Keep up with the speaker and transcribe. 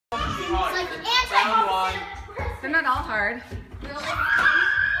Found one. They're not all hard.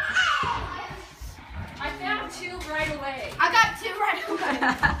 I found 2 right away. I got 2 right away.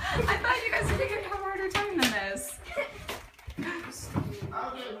 I thought you guys figured out a harder time than this.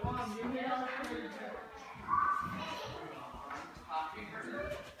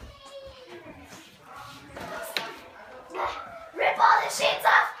 Rip all the sheets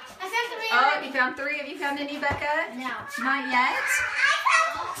off. I found 3 Oh, already. you found 3. Have you found any, Becca? No. Not yet. I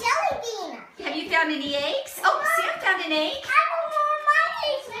found jelly bean. Have you found any eggs? Oh, Sam found an egg. I want my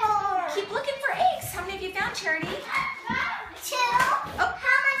eggs more. Keep looking for eggs. How many have you found, Charity? 2. Oh.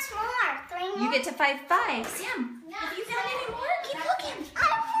 How much more? 3 more? You get to 5. Sam, have you found any more? Keep looking.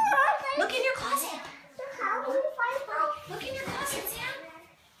 Look in your closet. How do we find out? Look in your closet, Sam.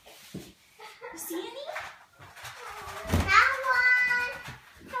 You see any? That one.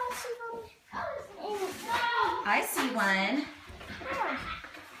 I see one.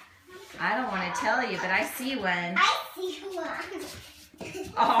 I don't want to tell you, but I see one. I see one.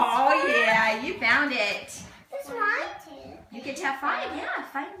 Oh, yeah, you found it. This one. You get to have 5. Yeah,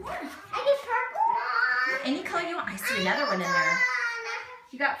 5 more. I get purple one. Any color you want. I see another one in there.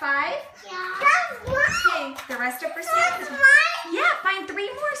 You got 5? Yeah. That's one. Okay, the rest are for Sam. That's mine. Yeah, find 3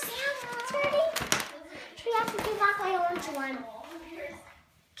 more, Sam. We have to give back my orange one.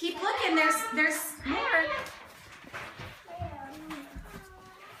 Keep looking. There's more.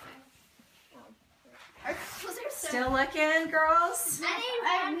 Still looking, girls?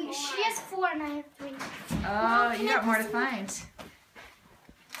 She has 4 and I have 3. Oh, you got more to find.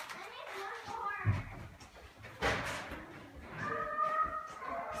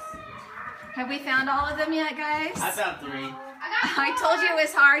 Have we found all of them yet, guys? I found 3. I told you it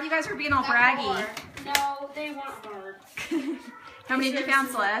was hard. You guys were being all braggy. No, they weren't hard. How many have you found,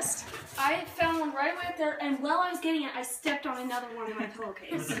 Celeste? I found one right away up there, and while I was getting it, I stepped on another one in my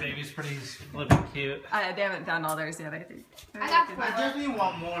pillowcase. The baby's pretty flippin' cute. They haven't found all theirs yet, I think. I got I definitely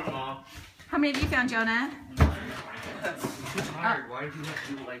want more, Mom. How many have you found, Jonah? It's hard. Why did you have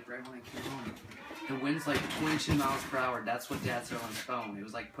to do it like right when I came home? The wind's like 22 miles per hour. That's what Dad said on his phone. It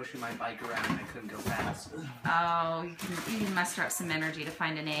was like pushing my bike around and I couldn't go fast. Oh, you can muster up some energy to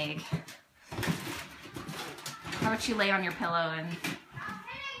find an egg. How about you lay on your pillow and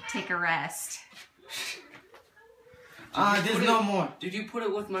take a rest? There's no more. Did you put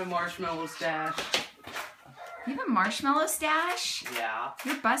it with my marshmallow stash? You have a marshmallow stash? Yeah.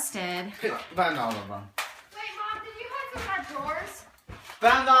 You're busted. Found all of them. Wait, Mom, did you hide some in our drawers?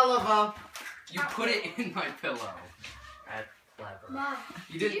 Found all of them. You put it in my pillow. That's clever. Mom.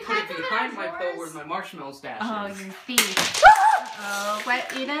 You didn't put it behind my pillow where my marshmallow stash Oh, is. you thief. Oh,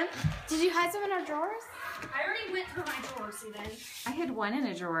 what, Eden? Did you hide some in our drawers? I already went through my drawers, see then. I had one in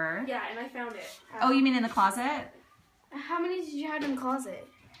a drawer. Yeah, and I found it. Oh, you mean in the closet? How many did you hide in the closet?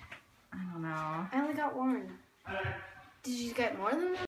 I don't know. I only got 1. Did you get more than 1?